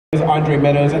Is Andre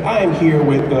Meadows, and I am here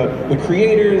with the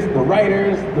creators, the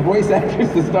writers, the voice actors,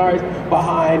 the stars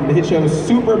behind the hit show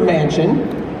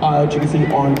SuperMansion, which you can see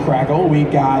on Crackle. We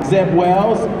got Zeb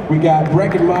Wells, we got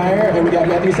Breckin Meyer, and we got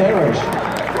Matthew Senreich.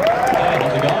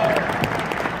 How's it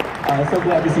going? So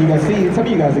glad to see you guys. See some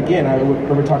of you guys again. I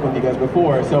remember talking with you guys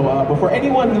before. So, but for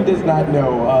anyone who does not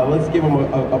know, let's give them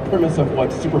a premise of what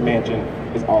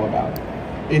SuperMansion is all about.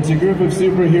 It's a group of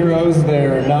superheroes.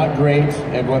 They're not great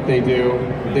at what they do.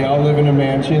 They all live in a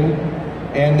mansion,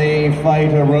 and they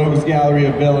fight a rogues gallery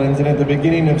of villains. And at the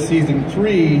beginning of season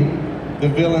 3, the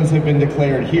villains have been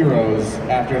declared heroes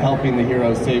after helping the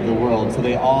heroes save the world. So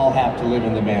they all have to live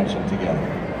in the mansion together.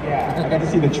 Yeah, I got to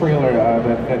see the trailer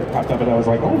that popped up, and I was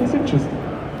like, oh, that's interesting.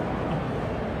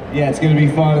 Yeah, it's going to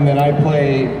be fun. And then I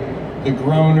play the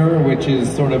Groaner, which is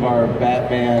sort of our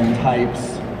Batman types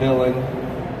villain.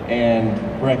 And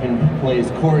Breckin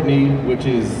plays Courtney, which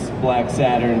is Black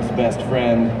Saturn's best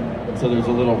friend. So there's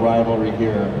a little rivalry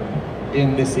here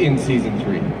in season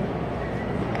 3.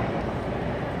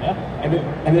 Yeah.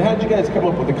 And then how did you guys come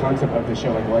up with the concept of the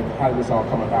show? Like how did this all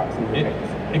come about?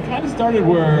 It kind of started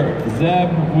where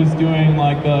Zeb was doing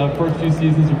like the first few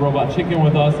seasons of Robot Chicken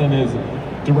with us and is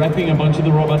directing a bunch of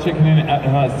the Robot Chicken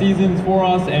seasons for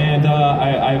us. And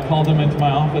I called him into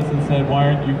my office and said, why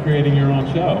aren't you creating your own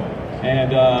show?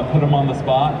 And put him on the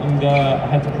spot, and I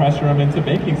had to pressure him into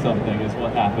making something is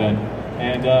what happened.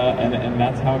 And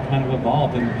that's how it kind of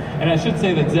evolved. And I should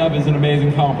say that Zeb is an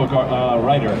amazing comic book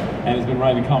writer and has been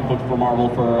writing comic books for Marvel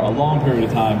for a long period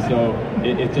of time, so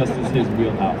it just is his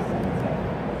wheelhouse.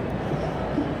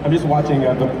 I'm just watching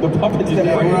the puppets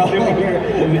that we're doing here.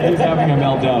 He's having a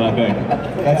meltdown, I think.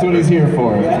 That's what he's here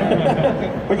for.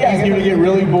 Yeah. But yeah, he's here to get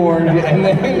really bored and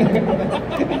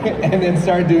then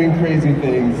start doing crazy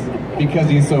things because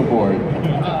he's so bored.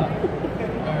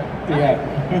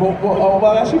 Yeah. Well,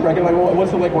 actually, Breckin, like,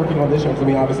 what's it like working on this show? Because I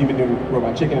mean, obviously, you've been doing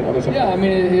Robot Chicken and other stuff. Yeah, I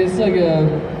mean, it's like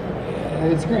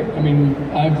it's great. I mean,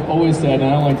 I've always said, and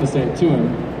I don't like to say it to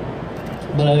him,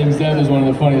 but I think Zeb is one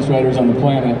of the funniest writers on the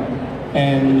planet.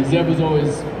 And Zeb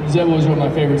always wrote my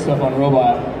favorite stuff on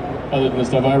Robot, other than the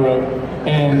stuff I wrote.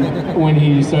 And when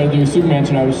he started doing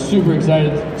SuperMansion, I was super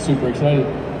excited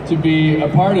to be a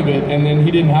part of it. And then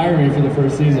he didn't hire me for the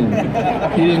first season.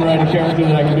 He didn't write a character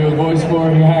that I could do a voice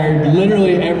for. He hired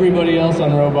literally everybody else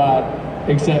on Robot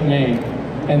except me.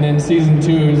 And then season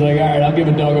 2, he's like, all right, I'll give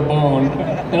a dog a bone.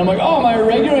 And I'm like, oh, am I a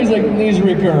regular? He's like, he's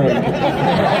recurring.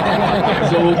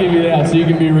 So we'll give you that, so you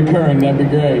can be recurring. That'd be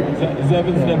great. Zeb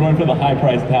instead went for the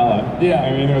high-priced talent. Yeah,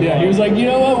 I mean, he was like, you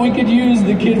know what? We could use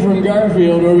the kid from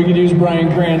Garfield, or we could use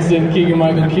Bryan Cranston,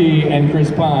 Keegan-Michael Key, and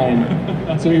Chris Pine.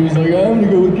 So he was like, I'm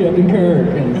gonna go with Captain Kirk,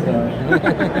 and so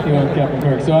he went with Captain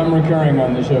Kirk. So I'm recurring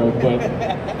on the show, but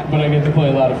I get to play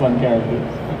a lot of fun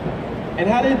characters. And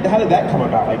how did that come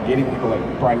about? Like getting people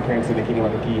like Bryan Cranston and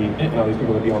Keegan-Michael Key and all these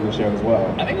people to be on the show as well.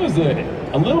 I think it was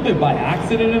a little bit by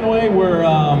accident in a way, where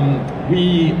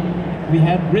we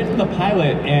had written the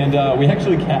pilot and we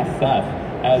actually cast Seth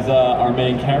as our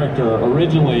main character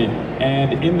originally.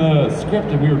 And in the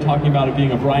script, we were talking about it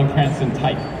being a Bryan Cranston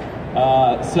type.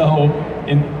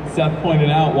 Seth pointed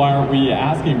out, why aren't we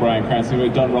asking Bryan Cranston, who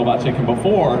had done Robot Chicken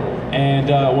before? And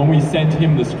when we sent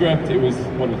him the script, it was,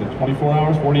 24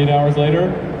 hours, 48 hours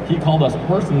later, he called us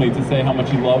personally to say how much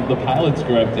he loved the pilot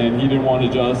script, and he didn't want to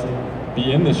just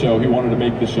be in the show, he wanted to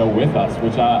make the show with us,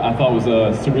 which I thought was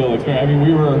a surreal experience. I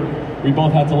mean, we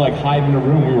both had to like hide in a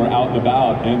room, we were out and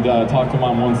about, and talk to him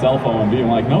on one cell phone, being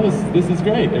like, no, this is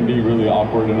great, and being really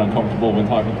awkward and uncomfortable when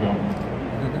talking to him.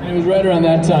 It was right around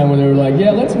that time when they were like,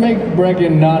 yeah, let's make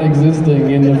Breckin not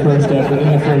existing in the first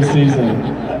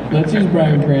season. Let's use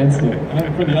Bryan Cranston.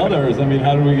 And for the others, I mean,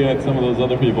 how do we get some of those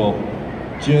other people?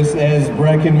 Just as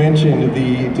Breckin mentioned,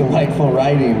 the delightful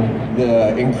writing,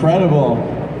 the incredible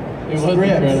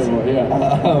scripts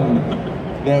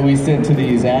that we sent to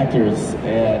these actors,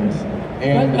 and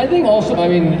I think also, I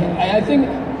mean, I think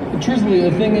truthfully,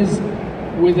 the thing is,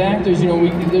 with actors, you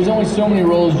know, there's only so many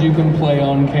roles you can play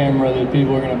on camera that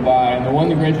people are going to buy. And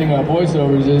the great thing about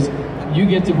voiceovers is you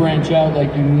get to branch out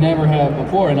like you never have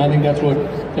before. And I think that's what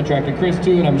attracted Chris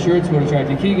to it. I'm sure it's what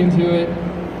attracted Keegan to it.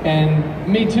 And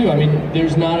me too. I mean,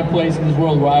 there's not a place in this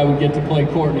world where I would get to play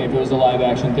Courtney if it was a live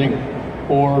action thing.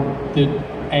 Or the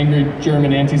angry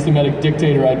German anti-Semitic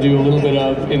dictator I do a little bit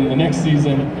of in the next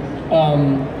season.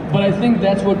 But I think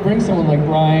that's what brings someone like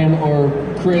Brian or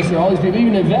Chris or all these people,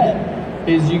 even Yvette,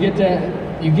 is you get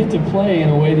to play in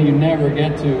a way that you never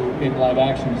get to in live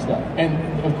action stuff. And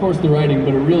of course the writing,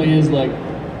 but it really is like,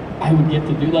 I would get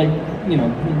to do, like, you know,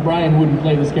 Brian wouldn't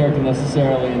play this character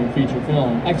necessarily in a feature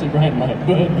film. Actually, Brian might,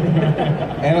 but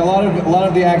and a lot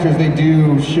of the actors, they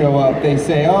do show up. They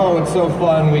say, "Oh, it's so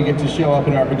fun. We get to show up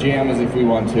in our pajamas if we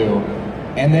want to,"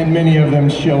 and then many of them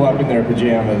show up in their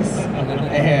pajamas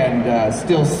and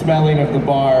still smelling of the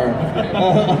bar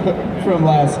from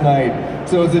last night.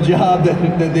 So it's a job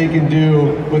that they can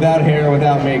do without hair,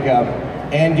 without makeup,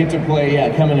 and get to play,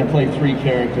 come in and play 3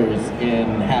 characters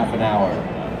in half an hour.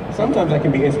 Sometimes that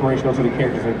can be inspirational to the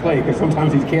characters they play, because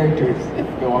sometimes these characters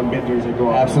go on benders or go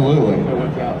on... Absolutely.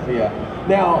 So, yeah.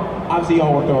 Now, obviously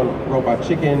y'all worked on Robot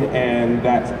Chicken, and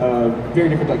that's very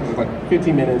different, like just like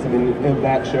 15 minutes, and then in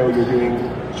that show you're doing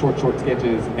short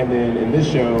sketches, and then in this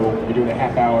show you're doing a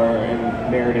half hour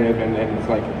and narrative, and it's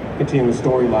like continuous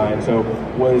storyline. So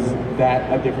was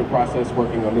that a different process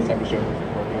working on this type of show,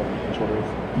 working on shorter?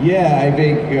 Yeah, I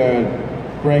think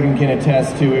Breckin can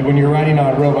attest to it. When you're writing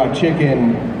on Robot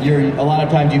Chicken, a lot of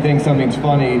times you think something's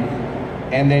funny,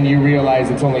 and then you realize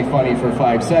it's only funny for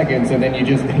 5 seconds, and then you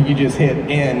just hit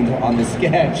end on the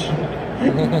sketch,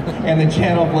 and the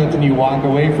channel flips, and you walk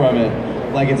away from it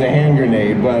like it's a hand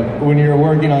grenade. But when you're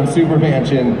working on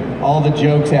SuperMansion, all the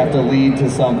jokes have to lead to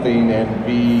something and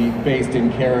be based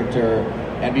in character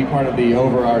and be part of the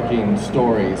overarching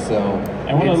story. So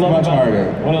it's much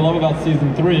harder. What I love about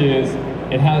season 3 is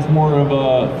it has more of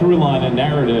a through line and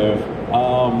narrative.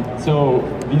 So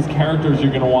these characters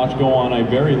you're going to watch go on a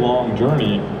very long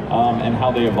journey, and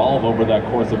how they evolve over that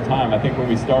course of time. I think when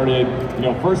we started,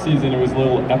 first season, it was a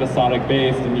little episodic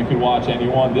based, and you could watch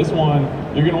anyone. This one,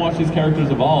 you're going to watch these characters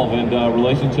evolve, and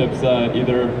relationships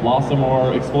either blossom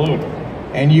or explode.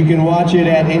 And you can watch it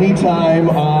at any time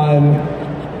on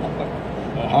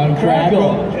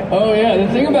Crackle. Oh yeah, the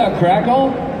thing about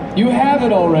Crackle, you have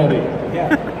it already. Yeah.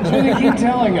 That's what they keep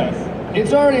telling us.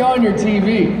 It's already on your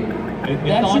TV.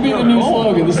 That should be the new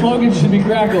slogan. The slogan should be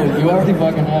Crackle. You already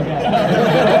fucking have it.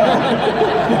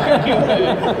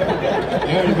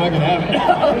 You already fucking have it.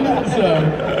 So,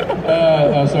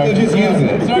 sorry. So just use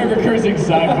it. Sorry for cursing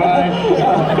sci-fi. You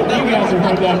guys have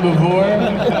heard that before.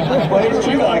 But it's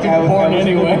true. Like I was porn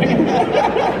anyway.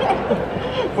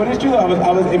 But it's true.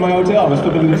 I was in my hotel. I was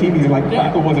flipping through the TVs, and like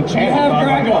Crackle was a channel. You have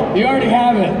Crackle. You already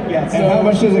have it. Yeah. So how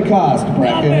much does it cost,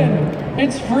 Breckin? Nothing.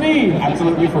 It's free.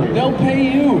 Absolutely free. They'll pay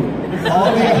you.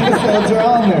 All the episodes are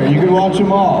on there. You can watch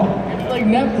them all. It's like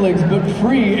Netflix, but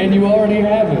free, and you already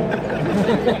have it.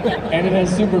 And it has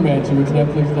SuperMansion, which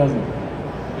Netflix doesn't.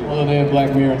 Although they have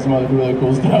Black Mirror and some other really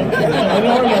cool stuff. I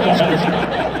don't worry about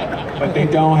that. But they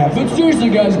don't have. But seriously,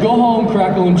 guys, go home,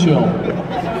 Crackle, and chill.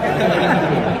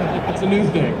 That's a new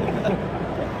thing.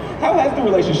 How has the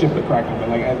relationship with Crackle been?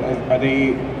 Like, are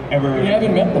they ever? You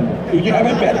haven't met them. You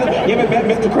haven't met them? You haven't met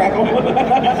Mr. Crackle?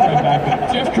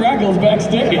 Jeff Crackle's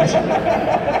backstage.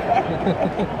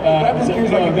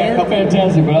 They're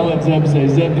fantastic, but I'll let Zeb say.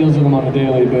 Zeb deals with them on a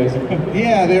daily basis.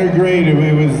 Yeah, they're great.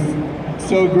 It was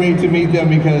so great to meet them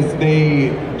because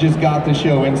they just got the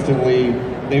show instantly.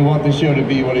 They want the show to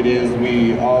be what it is.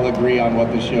 We all agree on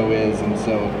what the show is, and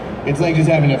so it's like just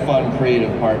having a fun,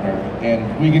 creative partner.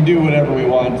 And we can do whatever we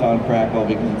want on Crackle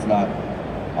because it's not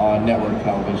on network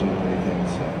television or anything.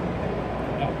 So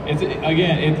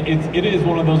it is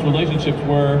one of those relationships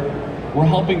where we're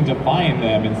helping define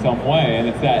them in some way, and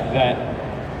it's that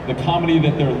the comedy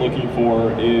that they're looking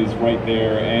for is right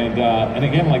there. And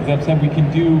again, like Zeb said, we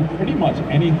can do pretty much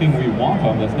anything we want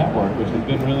on this network, which has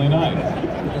been really nice.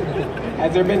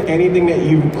 Has there been anything that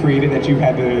you've created that you've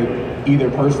had to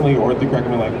either personally or through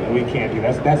Crackle, like, no, we can't do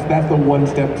that? That's the one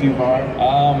step too far?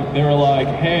 They were like,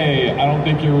 hey, I don't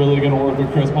think you're really going to work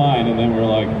with Chris Pine. And then we're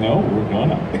like, no, we're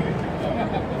gonna.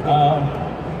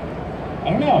 I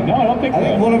don't know. No, I don't think so. I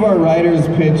think one of our writers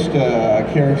pitched a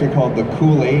character called the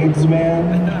Kool-Aids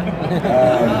Man,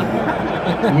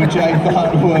 which I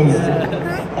thought was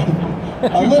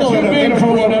a little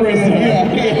inappropriate.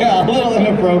 Yeah, a little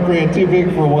inappropriate. Too big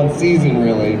for one season,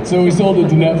 really. So we sold it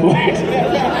to Netflix.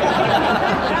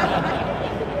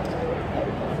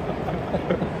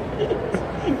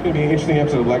 It's gonna be an interesting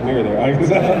episode of Black Mirror there.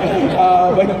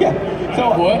 But yeah.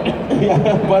 So what? Yeah,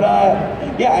 but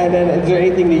yeah, and then is there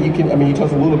anything that you can? I mean, you told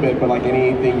us a little bit, but like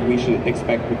anything we should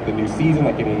expect with the new season,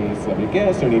 like any celebrity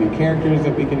guests or any new characters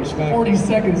that we can expect? 40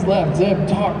 seconds left. Zeb,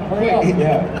 talk. Hurry up.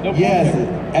 Yeah. Yes.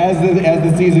 As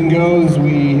the season goes,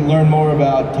 we learn more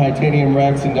about Titanium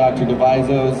Rex and Dr.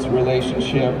 DeViso's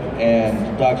relationship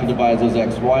and Dr. DeViso's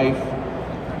ex-wife.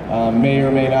 May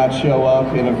or may not show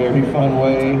up in a very fun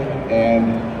way,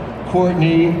 and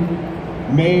Courtney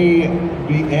may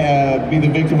be the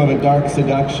victim of a dark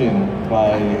seduction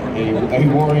by a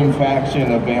warring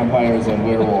faction of vampires and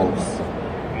werewolves.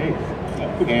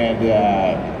 And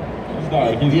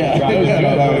star. He's Yeah, that was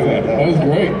good. That was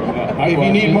great. If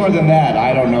you need more than that,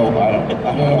 I don't know. I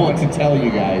don't know what to tell you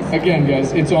guys. Again,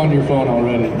 guys, it's on your phone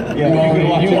already. Yeah,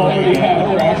 you already have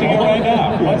We're watching it right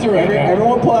now. Watch it right now.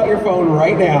 Everyone pull out your phone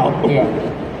right now.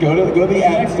 Yeah. Go to the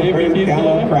app store, APT's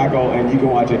download still Crackle, and you can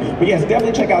watch it. But yes,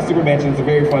 definitely check out SuperMansion. It's a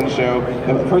very fun show.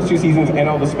 The first 2 seasons and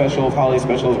all the specials, holiday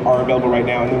specials, are available right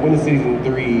now. And then when is season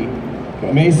 3?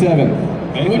 May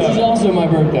 7th. Which is also my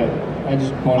birthday. I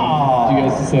just wanted you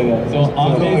guys to say that. So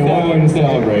on There's May only one way to 7th,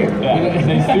 celebrate. yeah,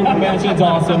 say SuperMansion's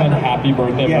awesome and happy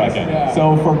birthday, Yes. Breckin. Yeah.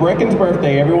 So for Breckin's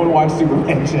birthday, everyone watch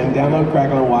SuperMansion. Download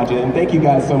Crackle and watch it. And thank you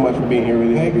guys so much for being here.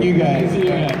 Really Thank you guys. See you,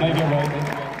 man. Thank you, everybody.